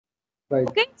Right.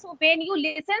 Okay, so when you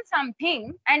listen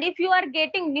something and if you are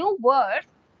getting new words,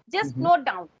 just Mm-hmm. note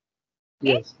down.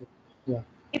 Okay, Yes. Yeah.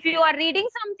 if you are reading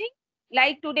something,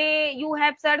 like today you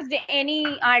have searched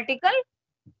any article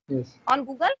Yes. on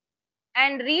Google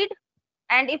and read,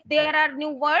 and if there are new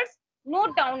words,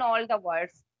 note down all the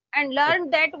words and learn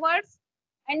that words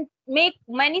and make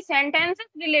many sentences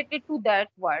related to that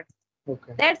words.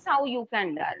 Okay. That's how you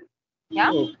can learn.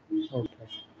 Yeah, Okay. Okay.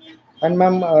 And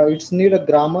ma'am, it's need a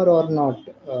grammar or not?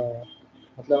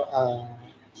 मतलब,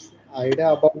 idea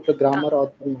about the uh, grammar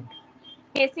or not?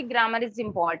 basic grammar is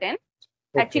important.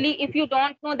 Okay. Actually, if you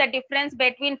don't know the difference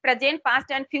between present,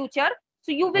 past and future,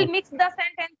 so you will mix the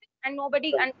sentences and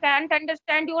nobody can't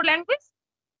understand your language.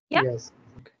 Yeah. Yes.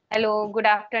 Hello, good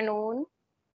afternoon.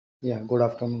 Yeah. Good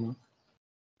afternoon, ma'am.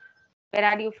 Where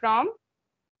are you from?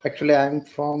 Actually, I'm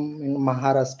from in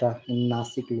Maharashtra in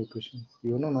Nasik location.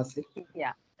 You know Nasik?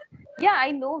 Yeah. Yeah,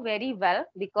 I know very well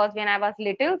because when I was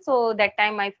little, so that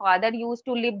time my father used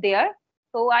to live there.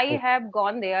 So I Okay. have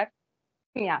gone there.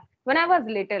 Yeah, when I was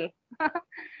little.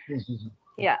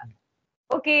 Yeah.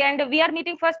 Okay, and we are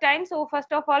meeting first time. So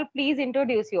first of all, please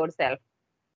introduce yourself.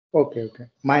 Okay, okay.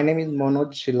 My name is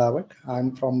Manoj Shilawat.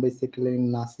 I'm from basically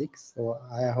in Nasik. So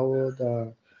I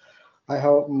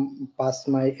have passed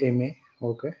my MA.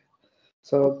 Okay.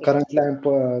 So Okay.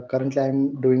 currently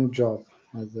I'm doing job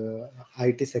as a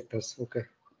IT sectors. Okay.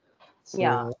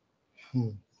 Yeah. So, hmm.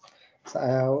 So I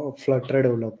have Flutter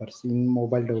developers in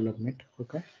mobile development.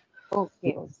 Okay.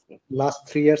 Okay. Okay. Last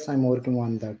 3 years I'm working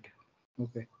on that.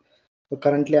 Okay. So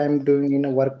currently I'm doing in a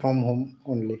work from home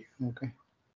only. Okay.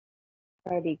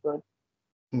 Very good.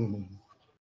 Hmm.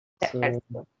 That's So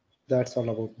good. that's all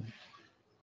about me.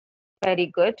 Very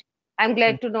good. I'm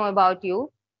glad to know about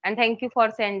you. And thank you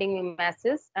for sending me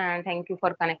messages and thank you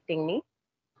for connecting me.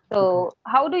 Okay. So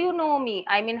how do you know me?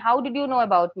 I mean, how did you know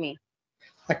about me?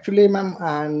 Actually, ma'am,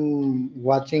 I'm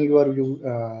watching your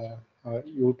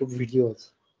YouTube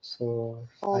videos. So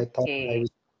I thought I Okay. will.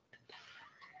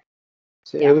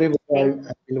 So Yeah. every day Thank.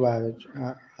 I will watch.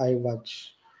 I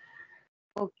watch.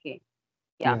 Okay.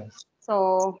 Yeah. Yes.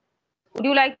 So would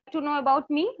you like to know about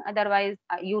me? Otherwise,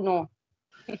 you know.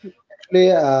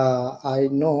 Actually, I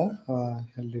know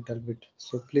a little bit.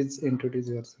 So please introduce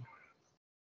yourself.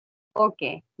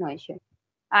 Okay. No issue.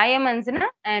 I am Anjana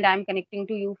and I'm connecting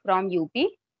to you from UP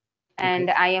Okay. and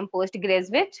I am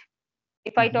postgraduate.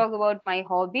 If I Hmm. talk about my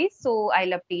hobbies, so I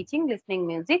love teaching, listening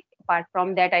music. Apart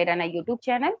from that, I run a YouTube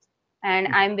channel and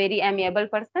I'm very amiable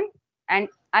person and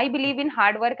I believe in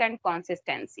hard work and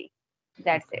consistency.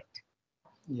 That's Okay. it.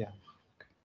 Yeah.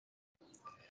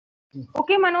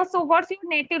 Okay, Manoj. So what's your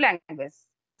native language?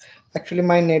 Actually,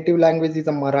 my native language is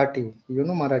a Marathi. You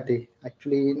know Marathi.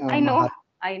 Actually, in I know.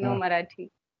 I know Uh, Marathi.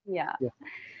 Yeah. yeah.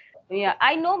 Yeah.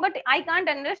 I know, but I can't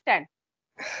understand.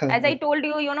 As I told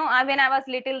you, when I was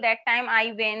little, that time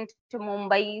I went to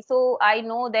Mumbai. So I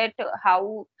know that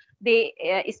how they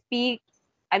speak.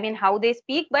 I mean, how they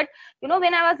speak. But,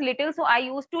 when I was little, so I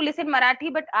used to listen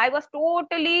Marathi, but I was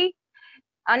totally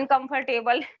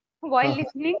uncomfortable while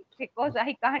listening because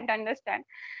I can't understand.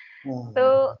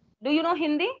 So, do you know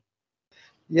Hindi?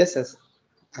 Yes, yes.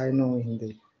 I know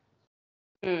Hindi.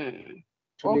 Hmm.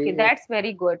 Okay, Actually, that's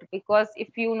very good because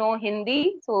if you know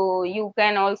Hindi, so you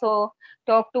can also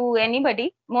talk to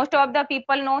anybody. Most of the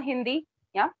people know Hindi.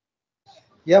 Yeah.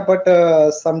 yeah, but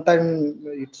sometimes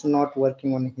it's not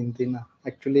working on Hindi na.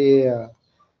 Actually,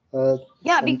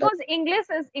 Yeah, sometimes because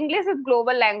English is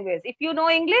global language. If you know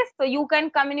English, so you can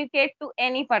communicate to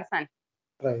any person.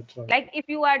 right, right. Like if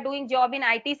you are doing job in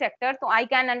IT sector, so I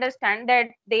can understand that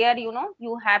there,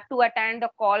 you have to attend the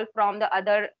call from the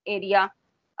other area,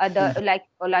 other Hmm.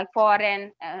 like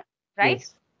foreign, right?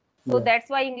 Yes, So yeah. that's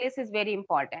why English is very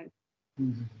important.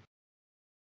 Mhm.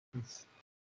 Yes.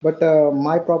 But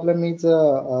my problem is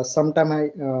sometimes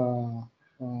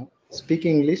I speak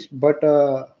English, but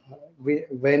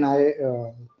when I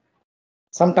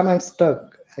sometimes I'm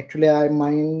stuck. Actually, I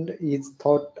mind is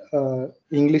thought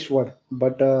English word,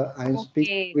 but I'm speak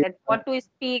Okay, with that what to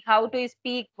speak, how to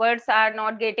speak, words are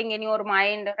not getting in your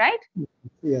mind, right?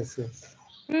 yes, yes.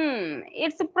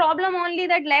 It's a problem only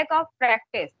that lack of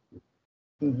practice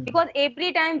Mhm. because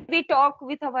every time we talk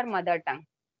with our mother tongue,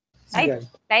 right? Yeah.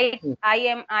 Like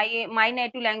Yeah. my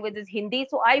native language is Hindi,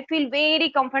 so I feel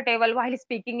very comfortable while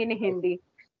speaking in Hindi.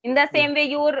 In the Yeah. same way,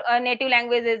 your native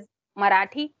language is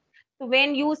Marathi. So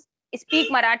when you speak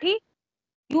Marathi,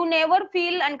 you never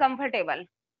feel uncomfortable,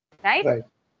 right? Right.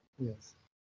 Yes.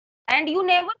 And you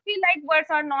never feel like words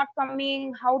are not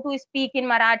coming, how to speak in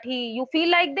Marathi. You feel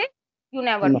like that? You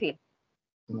never No. feel.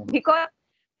 No. Because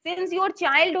since your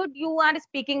childhood, you are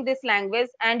speaking this language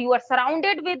and you are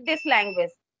surrounded with this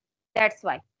language. That's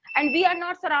why. And we are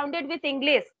not surrounded with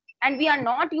English, and we are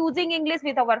not using English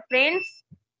with our friends.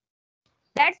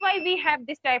 That's why we have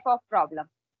this type of problem.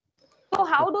 So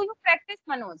how do you practice,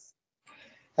 Manoj?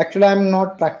 Actually, I'm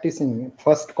not practicing.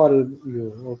 First call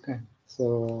you. Okay.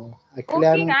 So actually,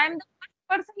 Okay, I'm I am the first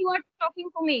person you are talking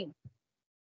to me.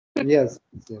 yes,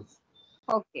 yes.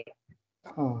 Okay.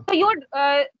 Uh, So your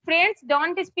friends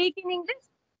don't speak in English?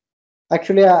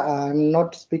 Actually, I'm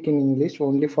not speaking English.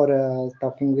 Only for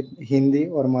talking with Hindi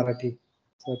or Marathi.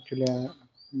 So actually,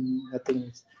 nothing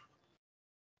is.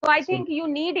 So I So think you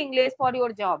need English for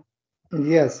your job.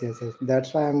 yes, yes, yes.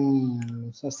 That's why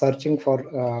I'm searching for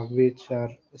which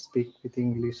speak with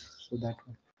English. So that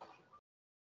one.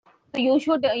 So you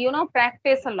should,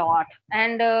 practice a lot.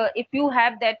 And if you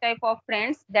have that type of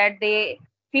friends that they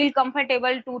feel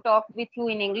comfortable to talk with you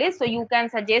in English, so you can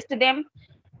suggest them,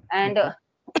 and Okay.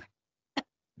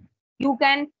 you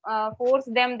can force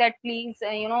them that please,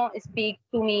 speak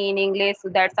to me in English. So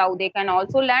that's how they can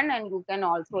also learn, and you can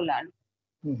also learn.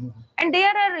 Mhm. And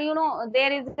there are,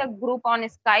 there is a group on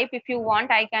Skype. If you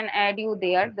want, I can add you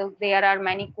there. There are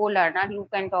many co-learner. You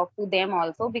can talk to them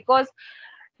also, because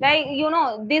like,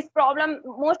 this problem,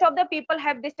 most of the people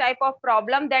have this type of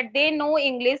problem, that they know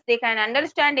English, they can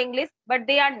understand English, but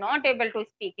they are not able to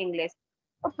speak English.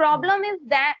 The problem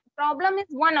is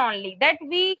one only, that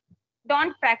we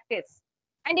don't practice,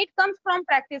 and it comes from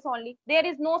practice only. There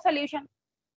is no solution.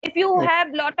 If you Oh,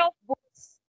 have lot of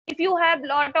books, if you have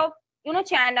lot of,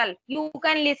 channel, you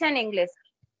can listen English.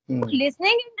 mm,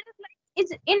 Listening English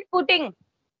is inputting.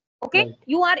 Okay, right,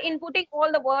 you are inputting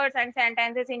all the words and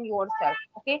sentences in yourself.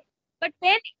 Okay, but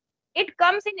when it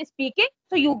comes in speaking,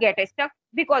 so you get stuck,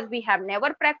 because we have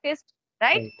never practiced,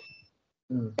 right? right.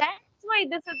 Mm, That's why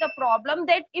this is the problem,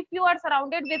 that if you are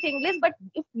surrounded with English, but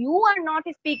if you are not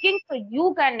speaking, so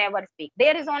you can never speak.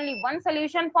 There is only one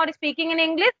solution for speaking in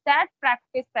English, that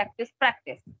practice, practice,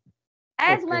 practice.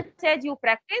 As okay. much as you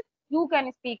practice, you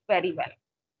can speak very well.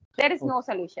 There is no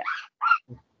Okay. solution.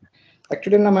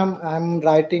 Actually, no, ma'am, I'm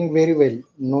writing very well.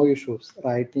 No issues.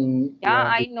 Writing, Yeah,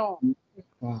 yeah. I know.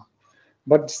 Uh,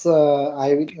 but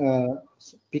I will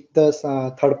pick the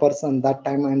third person. That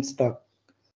time I'm stuck.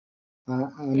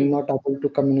 I'm Hmm. not able to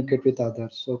communicate with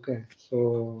others. Okay,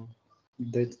 so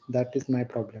that is my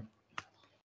problem.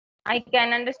 I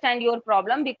can understand your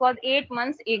problem, because 8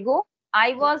 months ago,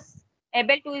 I was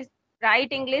able to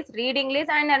write English, read English,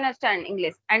 and understand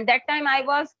English. And that time I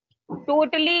was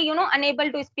totally,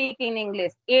 unable to speak in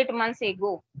English 8 months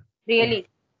ago. Oh, Really.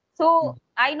 So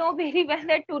I know very well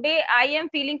that today I am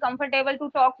feeling comfortable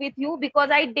to talk with you, because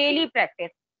I daily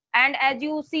practice. And as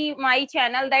you see my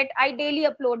channel, that I daily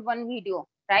upload one video,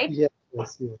 right? yes,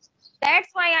 yes, yes. That's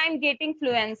why I'm getting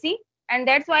fluency, and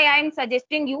that's why I'm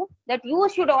suggesting you that you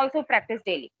should also practice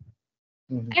daily.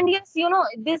 And Mhm. yes,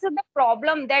 this is the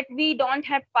problem, that we don't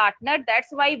have partner.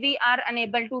 That's why we are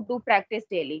unable to do practice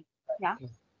daily. Yeah.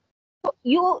 So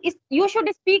you should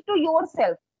speak to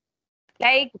yourself,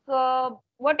 like,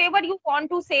 whatever you want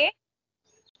to say.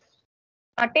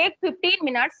 Take 15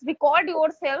 minutes, record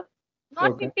yourself.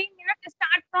 Not Okay. 15 minutes,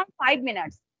 start from 5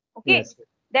 minutes. Okay, Yes,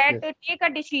 that yes, take a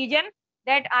decision,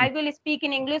 that I will speak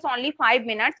in English only 5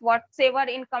 minutes, whatever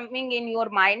incoming in your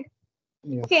mind.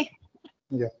 yes, Okay,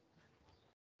 yeah,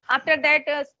 after that,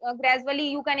 gradually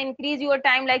you can increase your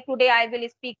time, like today I will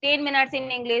speak 10 minutes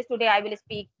in English, today I will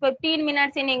speak 15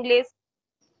 minutes in English.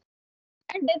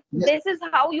 And yes, this is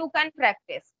how you can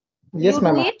practice. You yes, do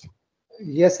ma'am. it.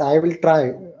 Yes, I will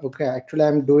try. Okay, actually,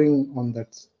 I'm doing on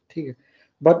that. ठीक है.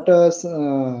 But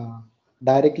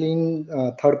directly in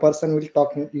third person will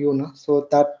talk you na. So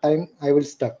that time I will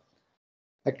stuck.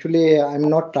 Actually, I'm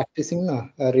not practicing na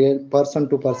a real person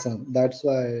to person. That's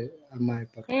why my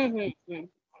Mm-hmm.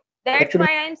 That's actually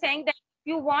why I'm saying that if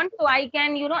you want, so I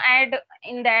can, add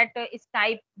in that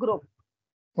Skype group.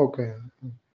 okay,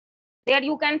 There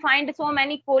you can find so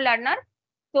many co-learner.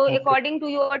 So okay, according to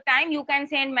your time, you can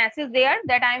send message there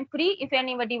that I'm free. If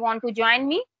anybody want to join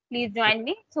me, please join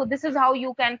me. So this is how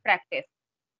you can practice.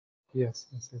 yes,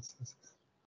 yes, yes, yes, yes.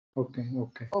 Okay,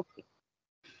 okay, Okay.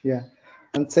 yeah.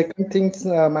 And second things,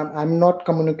 ma'am, I'm not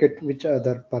communicate with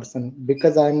other person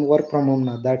because I'm work from home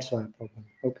now. That's why problem.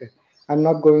 Okay, I'm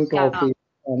not going to Yeah. office.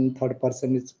 And third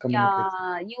person is communicate.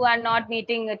 Yeah. You are not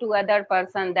meeting to other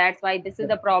person. That's why this is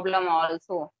the problem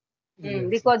also. Yes,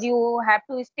 Because yes, you have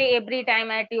to stay every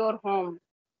time at your home.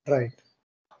 right.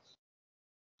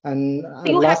 And So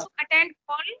you have last, to attend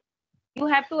call. You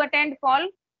have to attend call.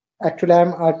 actually,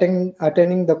 I'm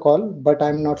attending the call, but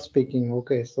I'm not speaking.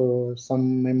 Okay, so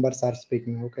some members are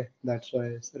speaking. Okay, that's why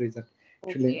it's the reason.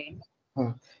 Actually, Okay.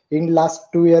 uh, in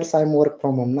last 2 years I'm work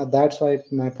from home. Now that's why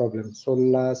it's my problem. So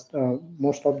last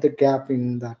most of the gap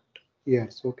in that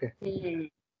years. Okay. Hmm.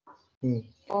 Hmm.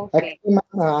 Okay. Actually,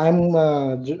 I'm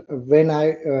when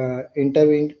I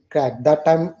interviewing crack that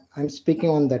time I'm speaking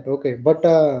on that. Okay, but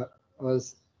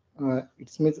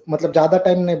it's means मतलब ज़्यादा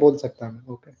time नहीं बोल सकता मैं.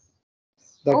 Okay,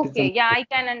 that is Okay, the yeah, I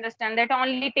can understand that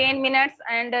only 10 minutes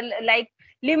and like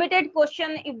limited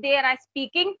question if they are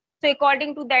speaking. So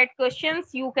according to that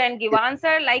questions, you can give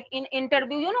answer. Like in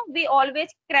interview, we always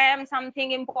cram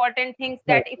something important things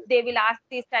that right, if they will ask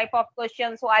this type of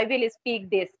question, so I will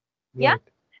speak this. Yeah. right.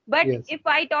 But Yes. if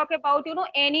I talk about,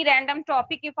 any random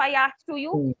topic, if I ask to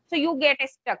you, Hmm. so you get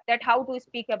stuck that how to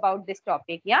speak about this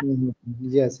topic. Yeah. Mhm.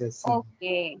 Yes, yes.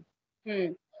 Okay. Hmm.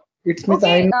 It means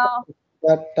I Okay. know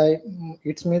that time.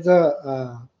 It means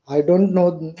I don't know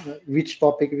which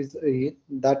topic is it.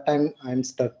 That time I'm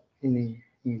stuck in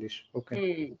English. Okay.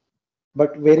 Hmm.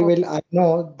 But very well Okay. I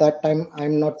know that time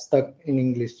I'm not stuck in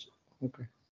English. Okay,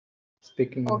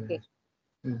 speaking in Okay. English.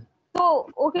 Mm. So,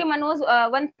 okay, Manoj,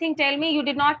 one thing, tell me, you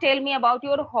did not tell me about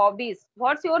your hobbies.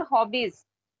 What's your hobbies?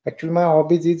 Actually my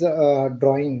hobbies is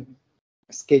drawing,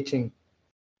 sketching.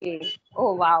 Okay.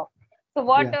 Oh, wow. So,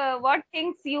 Yeah, what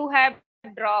things you have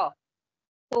draw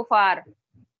so far?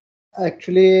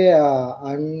 actually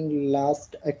I'm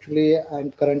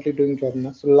currently doing job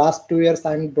now, so last 2 years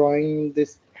I'm drawing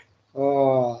this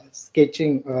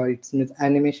sketching, it's means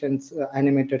animations,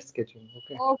 animated sketching.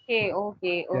 Okay. Okay,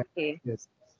 okay, Yeah. okay. Yes.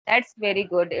 That's very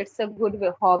good. It's a good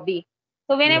hobby.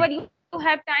 So, Yeah. whenever you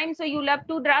have time, so you love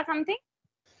to draw something?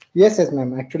 Yes, yes,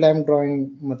 ma'am. Actually I'm drawing,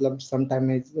 matlab sometime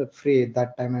it's free,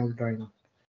 that time I'm drawing.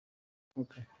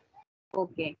 Okay.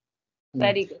 Okay, Yeah.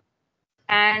 very good.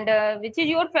 And which is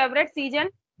your favorite season?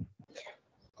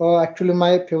 Oh, actually,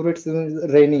 my favorite season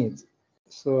is rainy.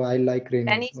 So I like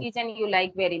rainy. Any season you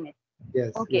like very much.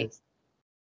 Yes, Okay, yes.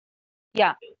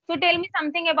 yeah. So, tell me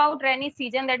something about rainy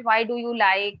season that why do you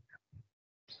like?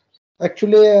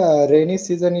 Actually, rainy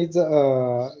season is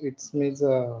it means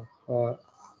our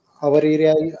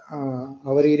area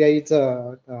our area is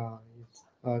it's,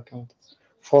 count-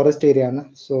 forest area, na?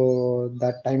 So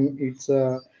that time it's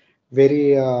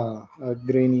very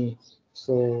grainy.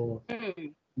 So Hmm.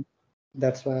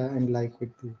 that's why I'm like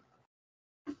with the,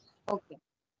 Okay.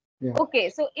 yeah. Okay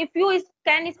so if you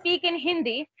can speak in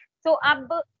Hindi सो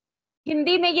अब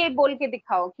हिंदी में ये बोल के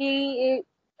दिखाओ कि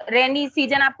rainy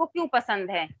season आपको क्यों पसंद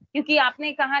है क्योंकि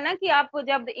आपने कहा ना कि आप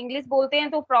जब इंग्लिश बोलते हैं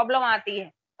तो प्रॉब्लम आती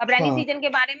है अब रेनी हाँ. सीजन के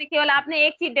बारे में केवल आपने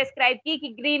एक चीज डिस्क्राइब की कि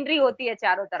ग्रीनरी होती है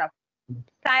चारों तरफ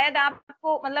शायद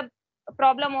आपको मतलब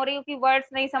प्रॉब्लम हो रही हो कि वर्ड्स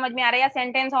नहीं समझ में आ रहे या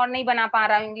सेंटेंस और नहीं बना पा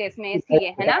रहा हूँ इंग्लिश में इसलिए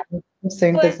है ना तो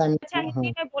सेंटेंस I'm, अच्छा हिंदी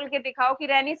हाँ. में बोल के दिखाओ कि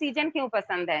रेनी सीजन क्यों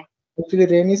पसंद है एक्चुअली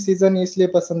रेनी सीजन इसलिए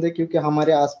पसंद है क्योंकि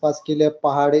हमारे आसपास के लिए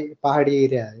पहाड़ी पहाड़ी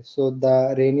एरिया है, so the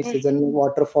rainy hmm season में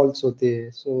वाटरफॉल्स होते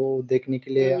हैं, सो देखने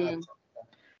के लिए हम्म अच्छा।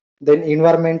 देन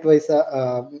इन्वायरमेंट वैसा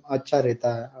अच्छा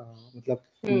रहता है, मतलब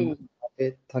हम्म वहाँ पे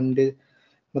ठंडे,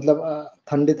 मतलब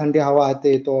ठंडी ठंडी हवा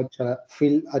आते है तो अच्छा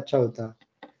फील अच्छा होता है।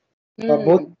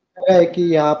 बहुत हम्म जगह है कि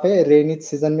यहाँ पे रेनी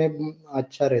सीजन में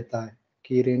अच्छा रहता है,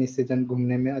 कि रेनी सीजन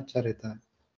घूमने में अच्छा रहता है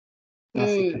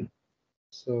नासिक में। हम्म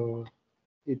सो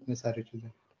इतने सारी चीजें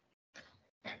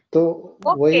तो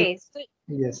वही। Okay, so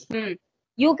yes.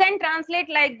 you can translate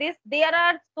like this. There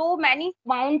are so many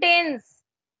mountains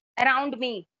around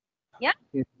me. Yeah,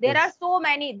 there yes. are so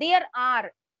many. There are.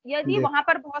 यदि वहां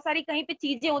पर बहुत सारी कहीं पे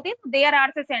चीजें होती है तो देयर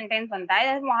आर से सेंटेंस बनता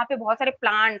है वहां पे बहुत सारे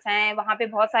प्लांट्स हैं वहां पे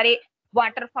बहुत सारे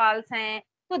वाटरफॉल्स हैं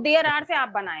तो देयर आर से आप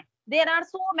बनाएं there are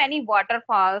so many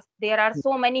waterfalls there are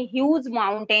so many huge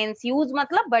mountains huge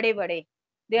मतलब बड़े बड़े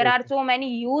there are okay. So many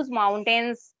huge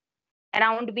mountains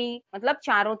around me मतलब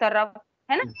चारों तरफ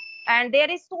है ना and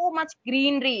there is so much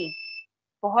greenery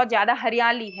बहुत ज्यादा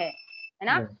हरियाली है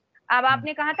ना अब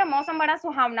आपने कहा था मौसम बड़ा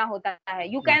सुहावना होता है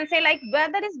you can say like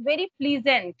weather is very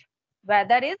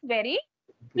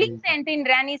pleasant in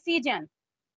rainy season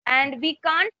and we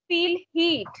can't feel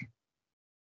heat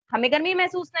हमें गर्मी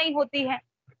महसूस नहीं होती है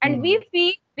and we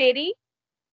feel very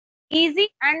easy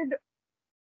and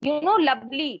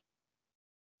lovely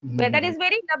weather is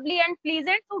very lovely and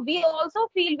pleasant so we also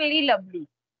feel very lovely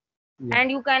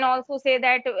and you can also say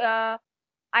that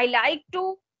I like to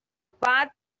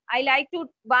bath I like to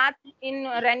bath in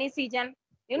rainy season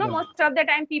most of the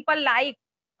time people like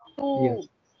to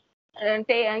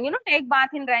take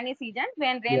bath in rainy season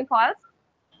when rain falls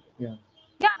yeah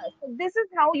so this is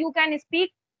how you can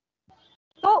speak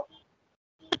so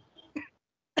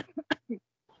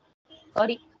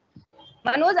sorry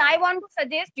Manoj I want to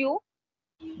suggest you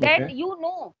that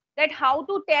okay. that how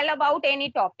to tell about any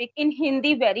topic in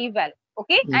Hindi very well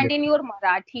okay, and Yes. in your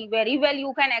Marathi very well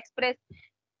you can express,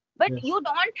 but Yes. you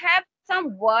don't have some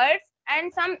words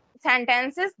and some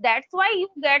sentences, that's why you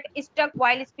get stuck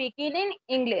while speaking in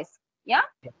English. Yeah,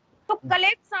 so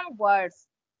collect some words,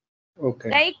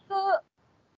 Okay. like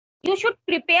you should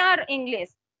prepare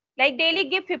English, like daily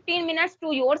give 15 minutes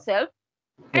to yourself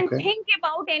and Okay. think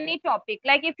about any topic,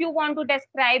 like if you want to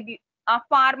describe a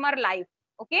farmer life,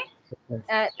 okay,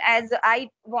 Yes. as I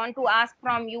want to ask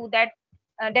from you that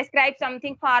describe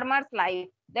something farmer's life,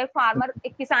 the farmer,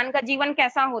 एक किसान का जीवन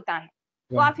कैसा होता है,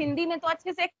 तो Right. आप हिंदी में तो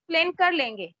अच्छे से एक्सप्लेन कर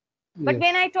लेंगे, but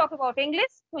when Yes. I talk about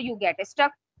English तो यू गेट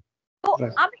स्टक। तो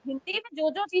Right. अब हिंदी में जो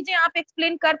जो चीजें आप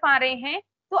एक्सप्लेन कर पा रहे हैं,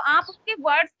 तो आप उसके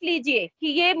वर्ड्स लीजिए कि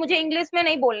ये मुझे इंग्लिश में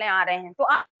नहीं बोलने आ रहे हैं, तो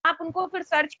आप उनको फिर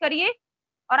सर्च करिए,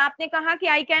 और आपने कहा कि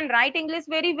I can write English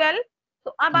very well,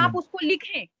 तो अब आप उसको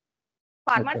लिखें,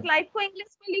 फार्मर्स Okay. लाइफ को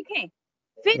इंग्लिश में लिखें,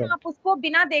 फिर Right. आप उसको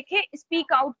बिना देखे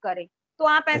स्पीक आउट करें, तो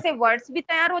आप ऐसे वर्ड्स भी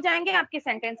तैयार हो जाएंगे, आपके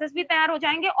सेंटेंसेस भी तैयार हो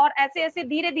जाएंगे, और ऐसे ऐसे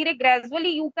धीरे धीरे gradually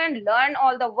you can learn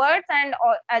all the words and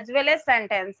as well as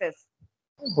sentences,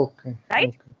 Okay. Right?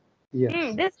 Okay.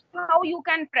 Yes. This is how you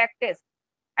can practice,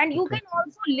 and you Okay. can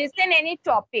also listen any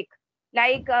topic,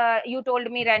 like you told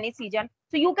me rainy season,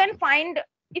 so you can find,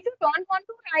 if you don't want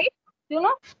to write,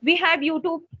 we have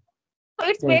YouTube, so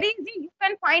it's Right. very easy, you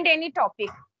can find any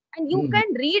topic and you Mhm.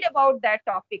 can read about that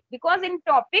topic, because in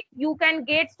topic you can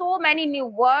get so many new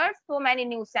words, so many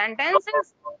new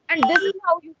sentences, and this is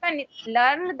how you can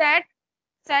learn that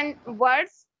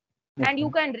words, and you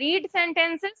Okay. can read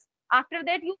sentences, after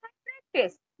that you can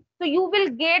practice, so you will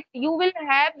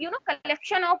have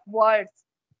collection of words.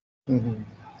 Mhm.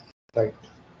 Right.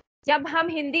 जब हम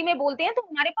हिंदी में बोलते हैं तो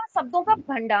हमारे पास शब्दों का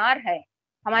भंडार है,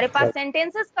 हमारे पास Right.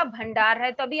 सेंटेंसेस का भंडार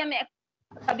है, तभी हम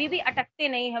कभी भी अटकते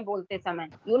नहीं है बोलते समय,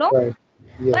 you know. Right.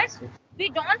 But Yes. We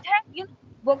don't have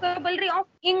vocabulary of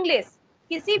English.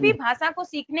 किसी भी Mm. भाषा को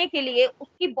सीखने के लिए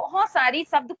उसकी बहुत सारी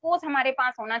शब्दकोश हमारे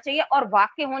पास होना चाहिए और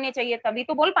वाक्य होने चाहिए, तभी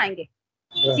तो बोल पाएंगे।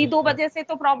 इसी Right. दो Right. वजह से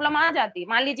तो प्रॉब्लम आ जाती है।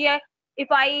 मान लीजिए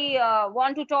if I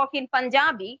want to talk in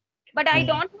Punjabi, but I Mm.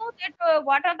 Don't know that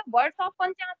what are the words of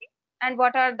Punjabi and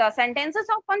what are the sentences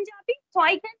of Punjabi, so I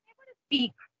can never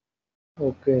speak.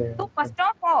 Okay. So Okay. first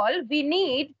of all, we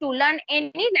need to learn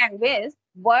any language,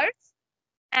 words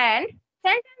and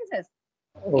sentences.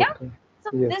 Yeah. Okay.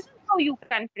 So this Yes. is how you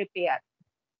can prepare.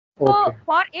 Okay. So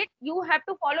for it, you have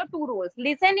to follow two rules: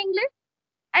 listen English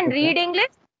and Okay. read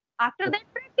English. After that,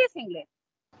 practice English.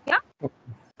 Yeah.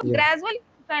 Okay. So Yes. gradually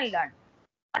you can learn.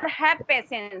 Or have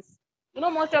patience.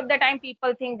 Most of the time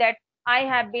people think that I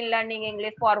have been learning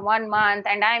English for 1 month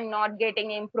and I'm not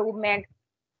getting improvement.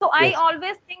 So I Yes.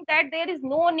 always think that there is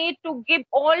no need to give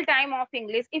all time of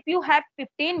English. If you have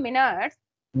 15 minutes,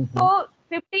 Mhm. so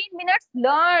 15 minutes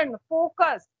learn,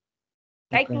 focus.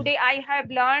 Like Okay. today I have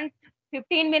learned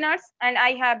 15 minutes and I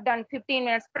have done 15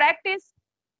 minutes practice.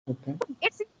 Okay.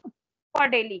 It's enough for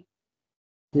daily.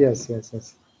 Yes. Yes. Yes.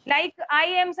 Like I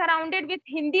am surrounded with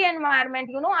Hindi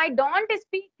environment, I don't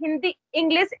speak Hindi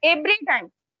English every time,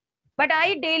 but I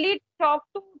daily talk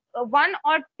to one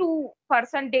or two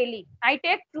person daily. I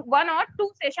take one or two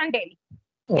session daily.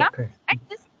 Yeah, Okay. and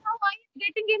this is how I am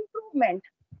getting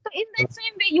improvement. So in that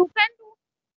same way you can do.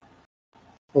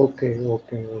 Okay.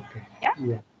 Okay. Okay. Yeah,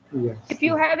 Yeah. Yes. if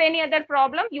you Yes. have any other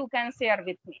problem you can share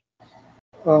with me.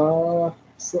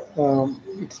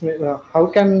 How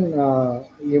can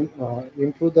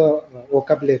improve the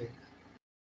vocabulary?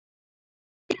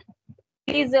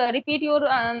 Please repeat your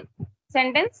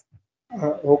sentence.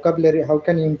 Vocabulary. How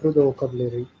can you improve the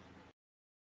vocabulary?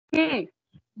 hmm.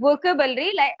 Vocabulary,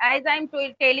 like as I'm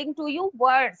telling to you,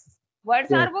 words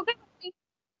Yeah. are vocabulary.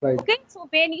 Right. Okay, so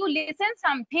when you listen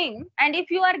something and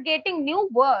if you are getting new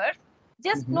words,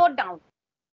 just Mhm. note down.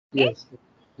 Okay, Yes.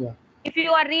 Yeah. if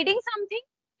you are reading something,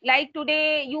 like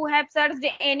today you have searched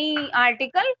any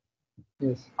article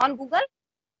Yes. on Google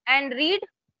and read,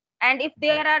 and if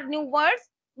there are new words,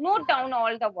 note down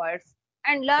all the words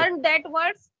and learn that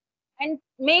words and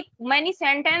make many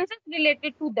sentences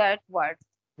related to that words.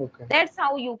 Okay. That's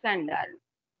how you can learn.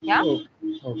 Yeah.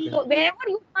 Okay. Okay. So whenever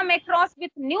you come across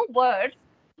with new words,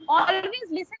 always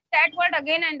listen that word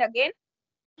again and again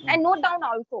and note down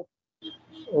also.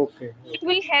 Okay. It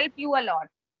will help you a lot.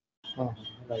 Uh-huh.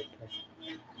 Right. Right.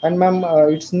 And ma'am,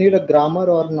 it's need a grammar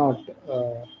or not?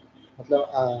 मतलब,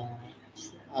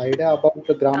 idea about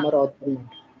the Uh, grammar or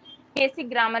not? Basic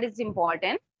grammar is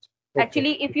important. Okay.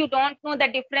 Actually, if you don't know the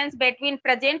difference between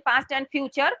present, past and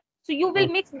future, so you will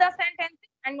mix the sentences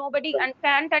and nobody Right.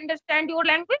 can't understand your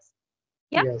language.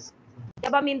 Yeah. Yes.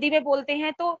 जब हम हिंदी में बोलते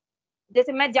हैं तो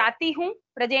जैसे मैं जाती हूँ,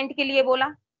 प्रेजेंट के लिए बोला,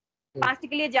 Yes. पास्ट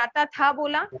के लिए जाता था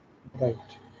बोला,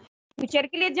 Right. फ्यूचर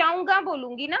के लिए जाऊंगा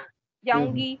बोलूंगी ना, Mhm.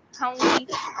 जाऊंगी, खाऊंगी,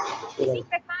 इसी Right.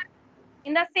 प्रकार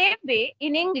in the same way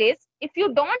in English, if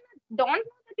you don't know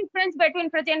the difference between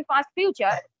present, past,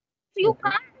 future, so you Okay.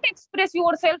 can't express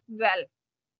yourself well.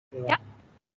 Yeah.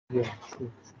 Yeah.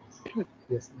 Yes. Yes.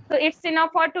 Yes. So it's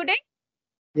enough for today.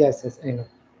 Yes. Yes. I know.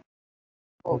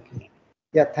 Okay. Okay.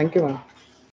 Yeah. Thank you, ma'am.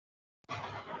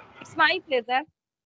 It's my pleasure.